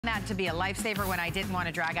That to be a lifesaver when I didn't want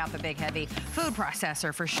to drag out the big heavy food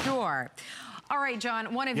processor for sure. All right,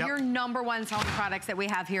 John, one of your #1 selling products that we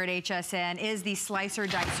have here at HSN is the slicer,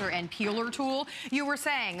 dicer, and peeler tool. You were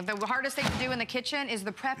saying the hardest thing to do in the kitchen is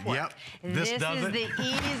the prep work. This is the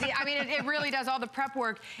easy, I mean, it really does all the prep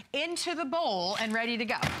work into the bowl and ready to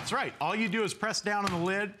go. That's right. All you do is press down on the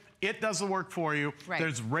lid. It does the work for you. Right.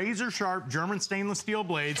 There's razor sharp German stainless steel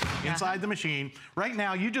blades inside the machine. Right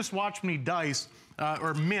now, you just watched me dice,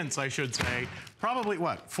 or mince, I should say, probably,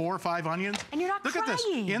 what, 4 or 5 onions? And you're not Look crying. at this.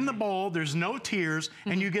 In the bowl, there's no tears,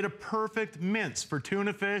 and you get a perfect mince for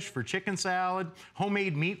tuna fish, for chicken salad,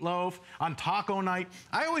 homemade meatloaf, on taco night.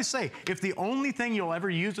 I always say, if the only thing you'll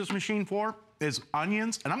ever use this machine for is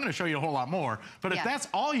onions, and I'm gonna show you a whole lot more, but if that's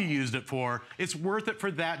all you used it for, it's worth it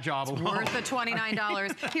for that job alone. Worth the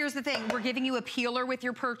 $29. Here's the thing, we're giving you a peeler with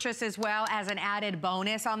your purchase as well as an added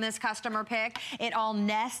bonus on this customer pick. It all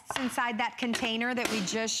nests inside that container that we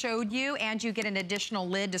just showed you, and you get an additional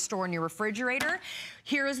lid to store in your refrigerator.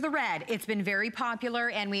 Here is the red. It's been very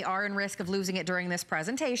popular, and we are in risk of losing it during this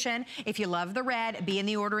presentation. If you love the red, be in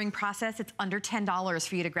the ordering process. It's under $10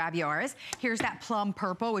 for you to grab yours. Here's that plum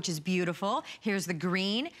purple, which is beautiful. Here's the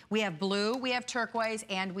green. We have blue, we have turquoise,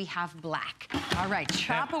 and we have black. All right,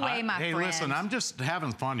 chop away, my friend. Hey, listen, I'm just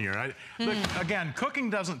having fun here. Look, again, cooking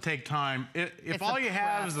doesn't take time. If all you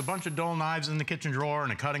have is a bunch of dull knives in the kitchen drawer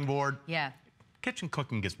and a cutting board, kitchen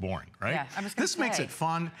cooking gets boring, right? Yeah, I was gonna This makes it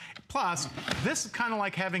fun. Plus, this is kind of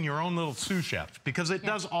like having your own little sous chef because it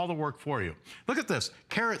does all the work for you. Look at this,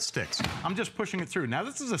 carrot sticks. I'm just pushing it through. Now,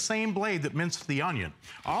 this is the same blade that minced the onion.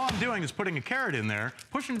 All I'm doing is putting a carrot in there,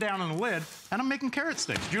 pushing down on the lid, and I'm making carrot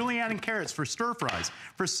sticks. Julienning carrots for stir fries,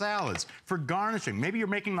 for salads, for garnishing. Maybe you're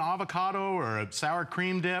making the avocado or a sour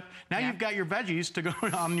cream dip. Now you've got your veggies to go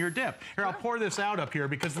on your dip. Here, I'll pour this out up here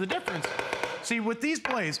because the difference, see, with these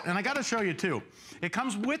blades, and I gotta show you too, it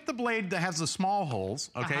comes with the blade that has the small holes,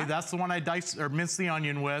 okay? That's the one I diced or minced the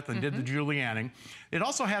onion with and did the julienning. It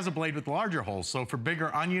also has a blade with larger holes, so for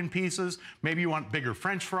bigger onion pieces, maybe you want bigger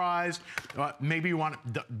French fries, maybe you want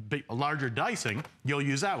larger dicing, you'll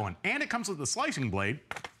use that one. And it comes with the slicing blade.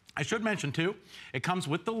 I should mention too, it comes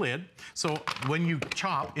with the lid, so when you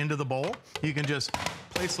chop into the bowl, you can just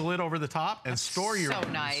place the lid over the top and store your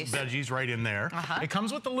veggies right in there. It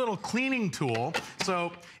comes with a little cleaning tool,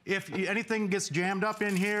 so if anything gets jammed up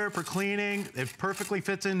in here for cleaning, it perfectly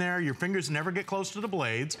fits in there. Your fingers never get close to the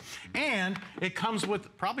blades. And it comes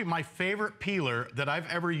with probably my favorite peeler that I've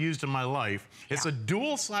ever used in my life. It's a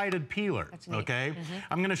dual-sided peeler, okay?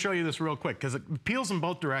 I'm gonna show you this real quick because it peels in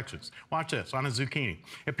both directions. Watch this on a zucchini.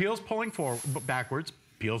 It peels pulling forward, backwards,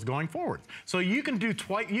 peels going forward. So you can do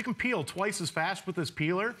you can peel twice as fast with this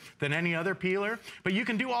peeler than any other peeler, but you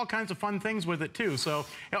can do all kinds of fun things with it too. So,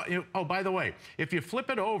 oh, by the way, if you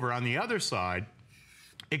flip it over on the other side,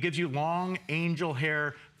 it gives you long angel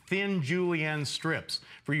hair thin julienne strips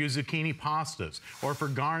for your zucchini pastas or for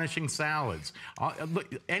garnishing salads.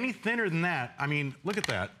 Look, any thinner than that, I mean, look at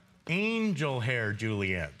that. Angel hair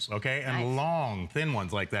juliennes, okay? And long, thin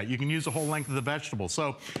ones like that. You can use the whole length of the vegetable.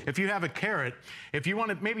 So if you have a carrot, if you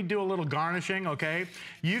want to maybe do a little garnishing, okay?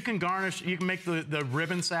 You can garnish, you can make the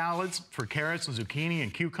ribbon salads for carrots and zucchini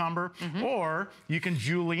and cucumber, or you can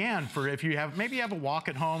julienne for if you have, maybe you have a wok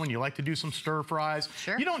at home and you like to do some stir fries.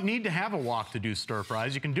 You don't need to have a wok to do stir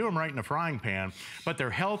fries. You can do them right in a frying pan, but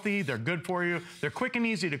they're healthy, they're good for you, they're quick and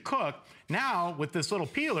easy to cook. Now, with this little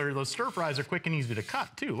peeler, those stir fries are quick and easy to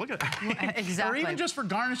cut, too. Look at that. Or even just for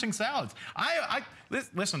garnishing salads.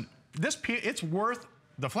 Listen, it's worth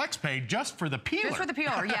the flex pay just for the peeler. Just for the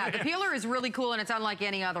peeler, yeah. The peeler is really cool, and it's unlike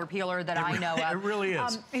any other peeler that I know of. It really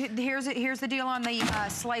is. Here's the deal on the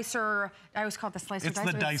slicer. I always call it the slicer dicer.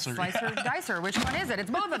 It's the dicer. Slicer dicer. Which one is it? It's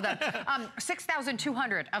both of them.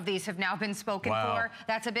 6,200 of these have now been spoken for.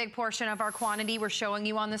 That's a big portion of our quantity. We're showing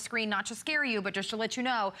you on the screen, not to scare you, but just to let you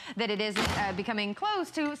know that it is becoming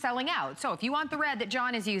close to selling out. So if you want the red that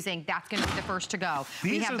John is using, that's going to be the first to go.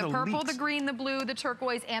 We have the purple, the green, the blue, the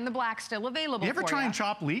turquoise, and the black still available. You ever try and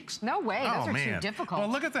chop leeks? No way, those are too difficult. Well,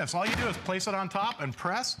 look at this. All you do is place it on top and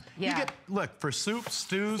press. You get, look, for soup,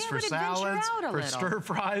 stews, for salads, for stir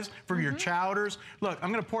fries, for your chowders. Look,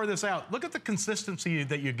 I'm gonna pour this out. Look at the consistency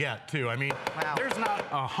that you get, too. I mean, there's not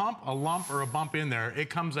a hump, a lump, or a bump in there. It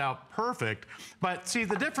comes out perfect. But see,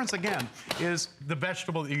 the difference, again, is the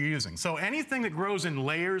vegetable that you're using. So anything that grows in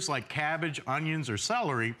layers like cabbage, onions, or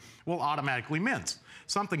celery will automatically mince.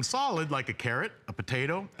 Something solid like a carrot, a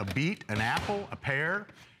potato, a beet, an apple, a pear,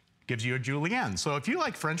 gives you a julienne. So if you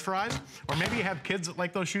like French fries, or maybe you have kids that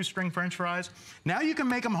like those shoestring French fries, now you can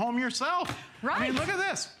make them home yourself. I mean, look at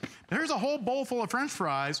this. There's a whole bowl full of French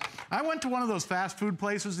fries. I went to one of those fast food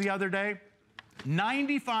places the other day.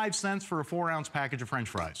 95 cents for a 4-ounce package of French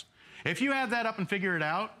fries. If you add that up and figure it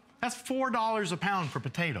out, that's $4 a pound for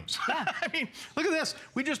potatoes. Yeah. I mean, look at this.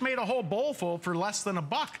 We just made a whole bowl full for less than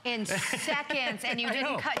 $1. In seconds, and you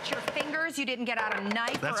didn't cut your fingers, you didn't get out a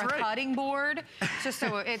knife or a cutting board. Just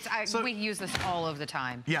so we use this all of the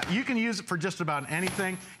time. Yeah, you can use it for just about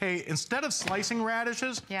anything. Hey, instead of slicing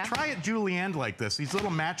radishes, try it julienne like this. These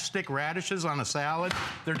little matchstick radishes on a salad.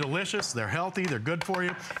 They're delicious, they're healthy, they're good for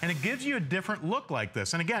you, and it gives you a different look like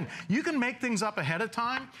this. And again, you can make things up ahead of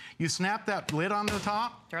time. You snap that lid on the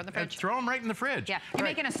top. Throw it in the fridge. Throw them right in the fridge. Yeah, you're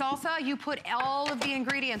making a salsa, you put all of the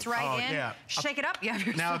ingredients right in, shake it up, you have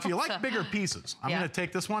your Now, salsa. if you like bigger pieces, I'm gonna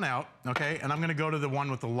take this one out, okay, and I'm gonna go to the one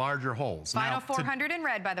with the larger holes. Final now, 400 in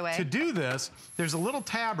red, by the way. To do this, there's a little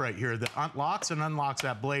tab right here that locks and unlocks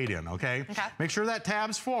that blade in, okay? Make sure that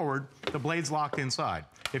tab's forward, the blade's locked inside.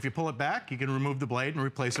 If you pull it back, you can remove the blade and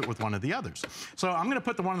replace it with one of the others. So I'm gonna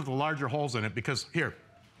put the one with the larger holes in it because, here,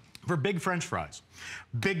 for big French fries,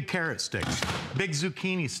 big carrot sticks, big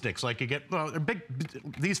zucchini sticks like you get, well,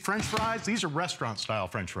 these French fries, these are restaurant-style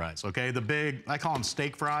French fries, okay? The big, I call them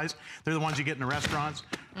steak fries. They're the ones you get in the restaurants.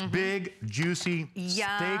 Big, juicy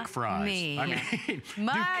steak fries. I mean,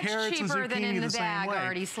 much cheaper than in the bag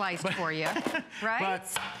already sliced for you, right?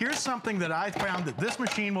 But here's something that I found that this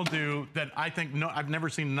machine will do that I think, I've never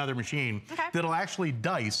seen another machine that'll actually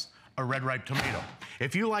dice a red ripe tomato.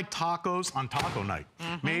 If you like tacos on taco night,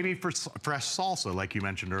 maybe for fresh salsa, like you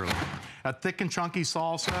mentioned earlier, a thick and chunky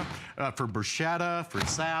salsa, for bruschetta, for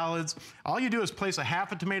salads, all you do is place a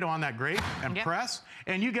half a tomato on that grate and press,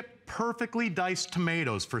 and you get perfectly diced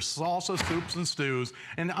tomatoes for salsa, soups, and stews.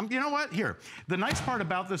 And you know what? Here, the nice part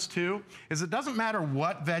about this too is it doesn't matter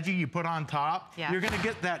what veggie you put on top, you're gonna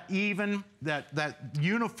get that even, that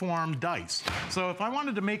uniform dice. So if I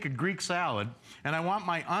wanted to make a Greek salad and I want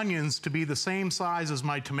my onions to be the same size as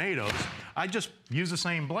my tomatoes, I just use the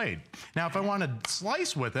same blade. Now, if I want to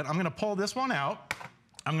slice with it, I'm gonna pull this one out.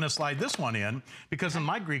 I'm going to slide this one in because in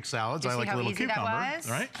my Greek salads, I like a little cucumber,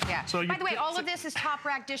 right? Yeah. So by the way, all of this is top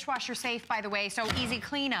rack dishwasher safe, by the way, so easy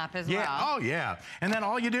cleanup as well. Oh, yeah. And then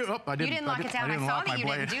all you do, you didn't lock it down. I saw that you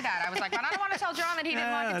didn't do that. I was like, well, I don't want to tell John that he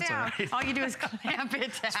didn't lock it down. All you do is clamp it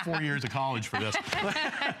down. It's 4 years of college for this.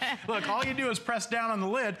 Look, all you do is press down on the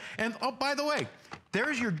lid. And oh, by the way,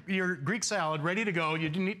 there's your Greek salad ready to go. You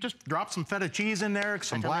need just drop some feta cheese in there,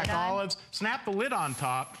 some black olives, snap the lid on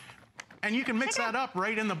top. And you can mix that up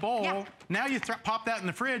right in the bowl. Now you pop that in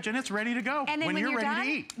the fridge and it's ready to go. And then when you're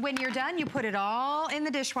ready to eat. When you're done, you put it all in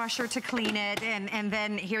the dishwasher to clean it, and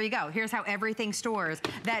then here you go. Here's how everything stores.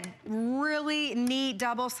 That really neat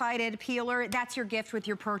double-sided peeler, that's your gift with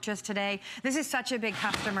your purchase today. This is such a big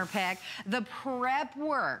customer pick. The prep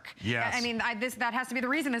work. Yes. I mean, that has to be the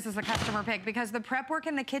reason this is a customer pick, because the prep work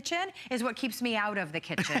in the kitchen is what keeps me out of the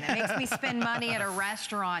kitchen. It makes me spend money at a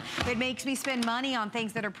restaurant. It makes me spend money on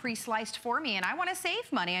things that are pre-sliced for me, and I want to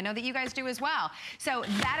save money. I know that you guys do as well. So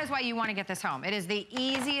that is why you want to get this home. It is the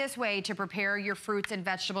easiest way to prepare your fruits and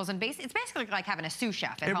vegetables, and it's basically like having a sous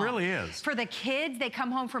chef at home. It really is. For the kids, they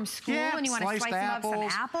come home from school and you want to slice them up some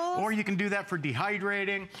apples. Or you can do that for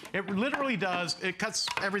dehydrating. It literally does. It cuts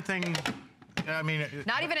everything. I mean,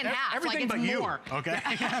 not even in half. Everything like but it's more. you, okay?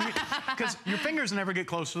 Because your fingers never get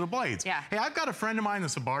close to the blades. Yeah. Hey, I've got a friend of mine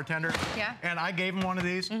that's a bartender. Yeah. And I gave him one of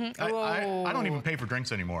these. I don't even pay for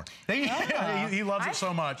drinks anymore. He loves it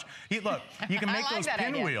so much. Look, you can make those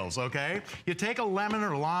pinwheels, okay? You take a lemon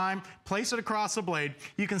or lime, place it across the blade.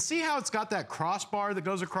 You can see how it's got that crossbar that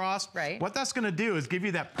goes across. Right. What that's going to do is give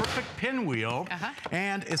you that perfect pinwheel,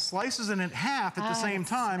 and it slices it in half at the same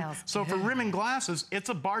time. So for rimming glasses, it's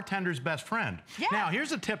a bartender's best friend. Yeah. Now,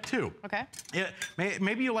 here's a tip, too. Okay.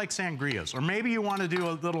 Maybe you like sangrias, or maybe you want to do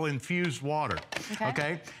a little infused water.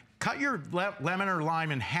 Okay? Cut your lemon or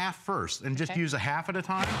lime in half first and just use a half at a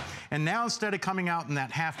time. And now instead of coming out in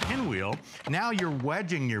that half pinwheel, now you're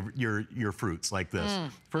wedging your fruits like this.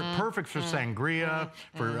 Perfect for sangria,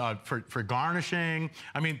 for garnishing.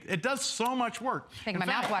 I mean, it does so much work. Make my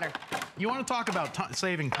mouth water. You want to talk about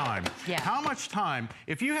saving time. Yeah. How much time,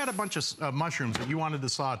 if you had a bunch of mushrooms that you wanted to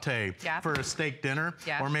saute for a steak dinner,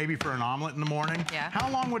 or maybe for an omelet in the morning, how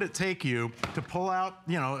long would it take you to pull out,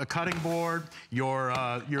 a cutting board, your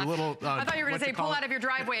little... I thought you were going to say pull out of your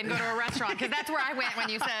driveway and go to a restaurant, because that's where I went when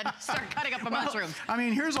you said start cutting up the mushrooms. I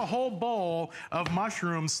mean, here's a whole bowl of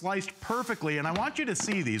mushrooms sliced perfectly, and I want you to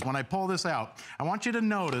see these when I pull this out. I want you to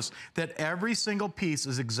notice that every single piece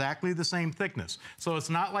is exactly the same thickness. So it's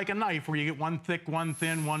not like a knife where you get one thick, one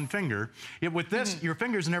thin, one finger. With this, your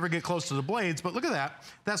fingers never get close to the blades, but look at that.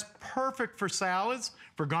 That's perfect for salads,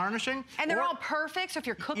 for garnishing. And they're all perfect, so if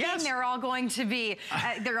you're cooking, they're all going to be,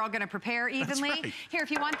 they're all going to prepare evenly. That's right. Here,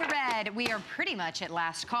 if you want the red, we are pretty much at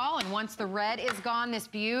last call, and once the red is gone, this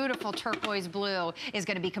beautiful turquoise blue is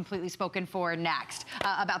going to be completely spoken for next.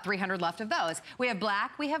 About 300 left of those. We have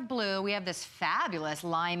black, we have blue, we have this fabulous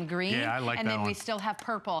lime green. Yeah, I like that one. And then we still have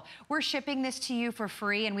purple. We're shipping this to you for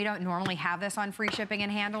free, and we don't normally have this on free shipping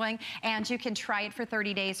and handling, and you can try it for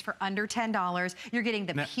 30 days for under $10. You're getting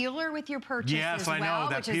the peeler with your purchase as well. Yes, I know,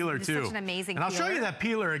 that peeler too. Such an amazing and I'll peeler. show you that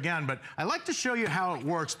peeler again, but I like to show you how it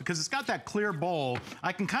works because it's got that clear bowl.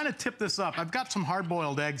 I can kind of tip this up. I've got some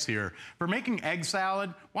hard-boiled eggs here. For making egg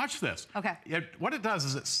salad, watch this. Okay. What it does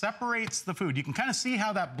is it separates the food. You can kind of see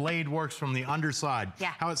how that blade works from the underside,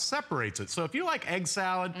 how it separates it. So if you like egg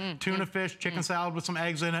salad, tuna fish, chicken salad with some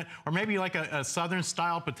eggs in it, or maybe you like a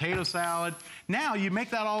southern-style potato salad, now you make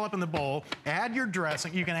that all up in the bowl, add your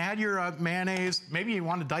dressing, you can add your mayonnaise, maybe you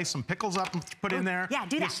want to dice some pickles up and put in there. Yeah,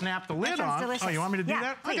 do that. You snap the lid on. Delicious. Oh, you want me to do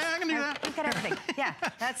that? Please. Okay, I can do that. We've got everything. Yeah,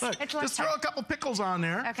 that's Look, it's just throw a couple pickles on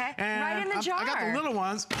there. Okay, and right in the jar. I got the little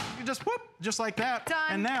ones. You just whoop, just like that. Done.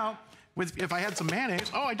 And now, if I had some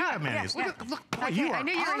mayonnaise, I do have mayonnaise. Yeah, Look, okay, you are I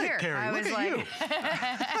knew you were on it, here. Carrie. Look at you.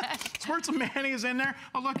 Squirt some mayonnaise in there.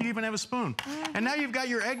 Oh, look, you even have a spoon. And now you've got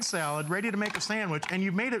your egg salad ready to make a sandwich, and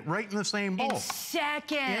you've made it right in the same bowl. In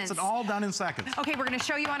seconds. It's all done in seconds. Okay, we're going to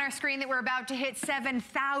show you on our screen that we're about to hit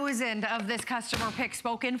 7,000 of this customer pick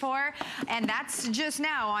spoken for, and that's just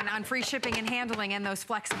now on free shipping and handling and those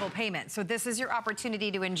flexible payments. So this is your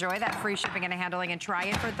opportunity to enjoy that free shipping and handling and try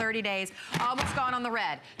it for 30 days. Almost gone on the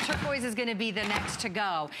red. Turquoise is going to be the next to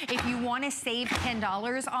go. If you want to save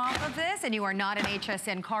 $10 off of this and you are not an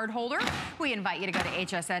HSN card holder, we invite you to go to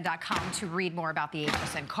hsn.com to read more about the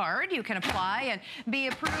HSN card. You can apply and be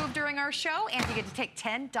approved during our show, and you get to take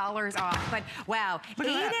 $10 off. But wow, eat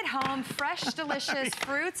at home, fresh, delicious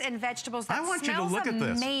fruits and vegetables. That I want you to look at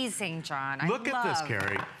this. Amazing, John. Look at this,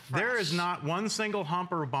 Carrie. There is not one single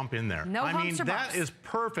hump or bump in there. No humps or bumps. That is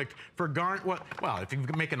perfect for well, if you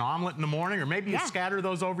make an omelet in the morning, or maybe you scatter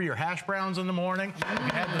those over your hash browns in the morning. You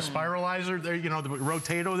had the spiralizer there, you know, the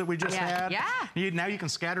rotato that we just had. Yeah. Now you can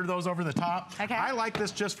scatter those over the top. Okay. I like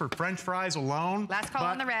this just for French fries alone. Last call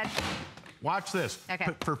on the red. Watch this.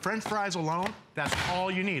 Okay. For French fries alone, that's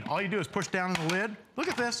all you need. All you do is push down on the lid. Look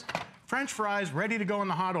at this. French fries ready to go in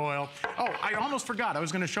the hot oil. Oh, I almost forgot. I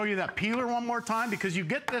was going to show you that peeler one more time because you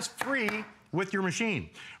get this free with your machine.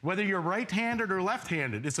 Whether you're right-handed or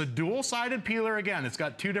left-handed, it's a dual-sided peeler. Again, it's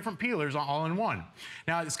got two different peelers all in one.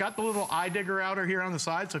 Now, it's got the little eye digger outer here on the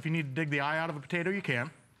side, so if you need to dig the eye out of a potato, you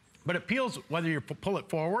can. But it peels whether you pull it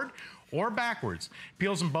forward or backwards.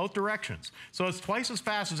 Peels in both directions. So it's twice as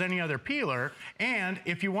fast as any other peeler. And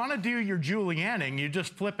if you want to do your julienning, you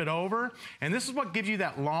just flip it over. And this is what gives you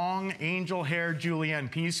that long angel hair julienne.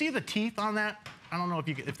 Can you see the teeth on that? I don't know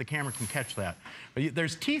if the camera can catch that, but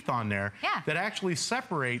there's teeth on there that actually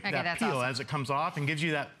separate that peel as it comes off and gives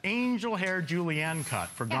you that angel hair julienne cut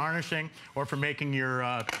for garnishing or for making your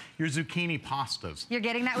zucchini pastas. You're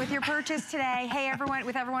getting that with your purchase today. Hey, everyone,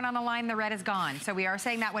 with everyone on the line, the red is gone. So we are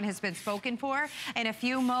saying that one has been spoken for. In a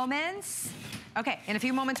few moments,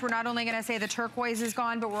 we're not only going to say the turquoise is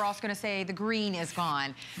gone, but we're also going to say the green is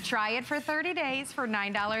gone. Try it for 30 days for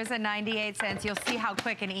 $9.98. You'll see how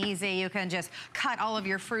quick and easy you can just cut all of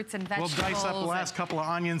your fruits and vegetables. We'll dice up the last couple of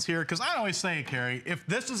onions here, because I always say, Carrie, if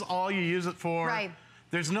this is all you use it for,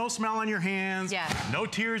 there's no smell on your hands, no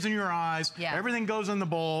tears in your eyes, everything goes in the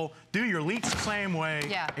bowl. Do your leeks the same way.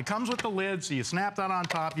 It comes with the lid, so you snap that on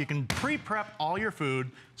top. You can pre-prep all your food,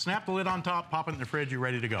 snap the lid on top, pop it in the fridge, you're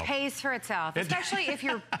ready to go. Pays for itself, especially if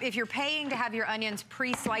you're paying to have your onions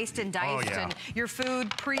pre-sliced and diced and your food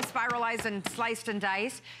pre-spiralized and sliced and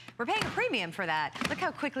diced. We're paying a premium for that. Look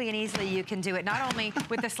how quickly and easily you can do it, not only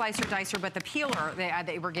with the slicer dicer, but the peeler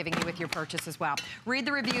that we're giving you with your purchase as well. Read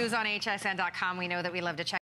the reviews on hsn.com. We know that we love to check